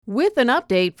With an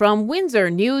update from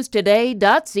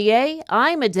WindsorNewsToday.ca,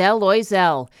 I'm Adele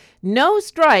Loisel. No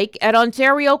strike at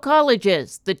Ontario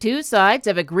colleges. The two sides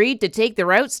have agreed to take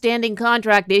their outstanding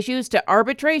contract issues to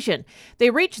arbitration.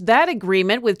 They reached that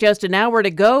agreement with just an hour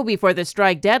to go before the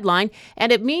strike deadline,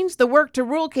 and it means the Work to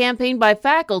Rule campaign by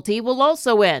faculty will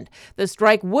also end. The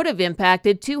strike would have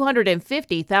impacted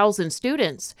 250,000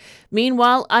 students.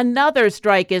 Meanwhile, another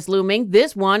strike is looming,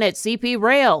 this one at CP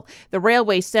Rail. The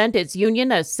railway sent its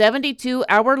union a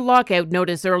 72-hour lockout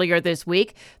notice earlier this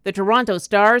week. The Toronto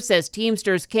Star says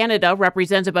Teamsters Canada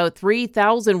represents about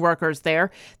 3,000 workers there.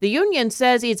 The union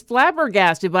says it's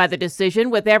flabbergasted by the decision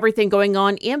with everything going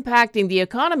on impacting the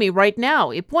economy right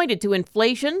now. It pointed to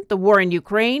inflation, the war in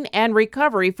Ukraine, and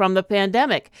recovery from the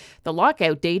pandemic. The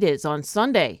lockout date is on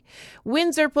Sunday.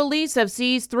 Windsor police have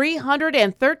seized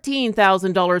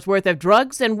 $313,000 worth of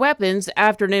drugs and weapons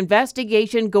after an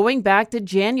investigation going back to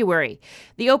January.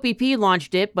 The OPP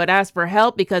launched it but asked for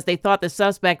help because they thought the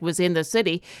suspect was in the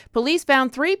city. Police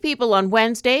found 3 people on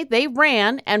Wednesday. They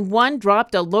ran, and 1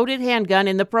 dropped a loaded handgun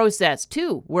in the process.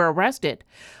 2 were arrested.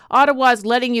 Ottawa's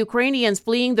letting Ukrainians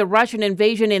fleeing the Russian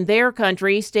invasion in their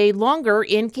country stay longer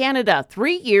in Canada,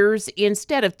 3 years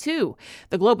instead of 2.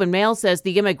 The Globe and Mail says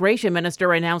the immigration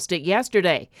minister announced it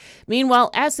yesterday.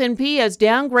 Meanwhile, S&P has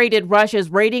downgraded Russia's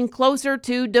rating closer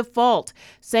to default.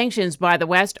 Sanctions by the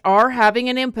West are having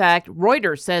an impact.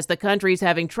 Reuters says the country's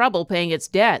having trouble paying its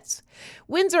debts.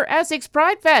 Windsor Essex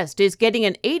Pride Fest is getting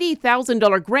an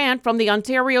 $80,000 grant from the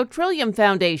Ontario Trillium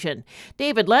Foundation.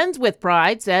 David Lenz with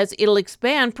Pride says it'll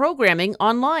expand programming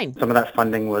online. Some of that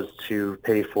funding was to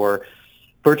pay for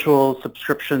virtual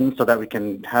subscriptions so that we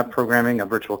can have programming, a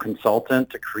virtual consultant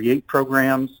to create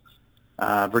programs,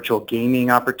 virtual gaming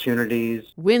opportunities.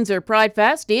 Windsor Pride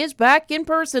Fest is back in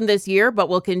person this year, but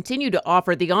will continue to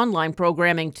offer the online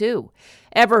programming too.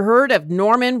 Ever heard of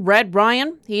Norman Red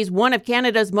Ryan? He's one of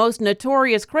Canada's most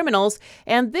notorious criminals,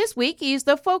 and this week he's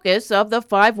the focus of the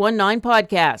 519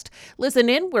 podcast. Listen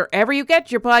in wherever you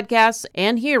get your podcasts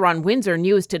and here on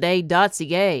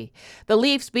WindsorNewsToday.ca. The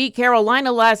Leafs beat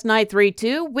Carolina last night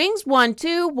 3-2. Wings won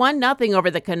 1-0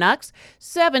 over the Canucks.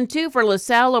 7-2 for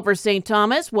LaSalle over St.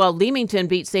 Thomas, while Leamington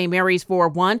beat St. Mary's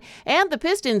 4-1, and the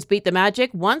Pistons beat the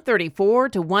Magic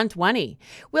 134-120.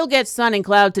 We'll get sun and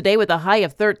cloud today with a high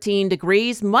of 13 degrees.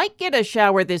 Might get a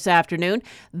shower this afternoon.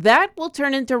 That will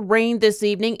turn into rain this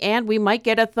evening, and we might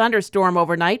get a thunderstorm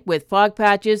overnight with fog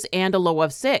patches and a low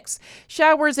of 6.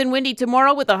 Showers and windy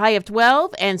tomorrow with a high of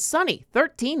 12 and sunny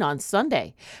 13 on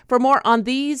Sunday. For more on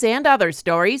these and other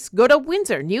stories, go to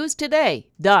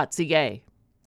WindsorNewsToday.ca.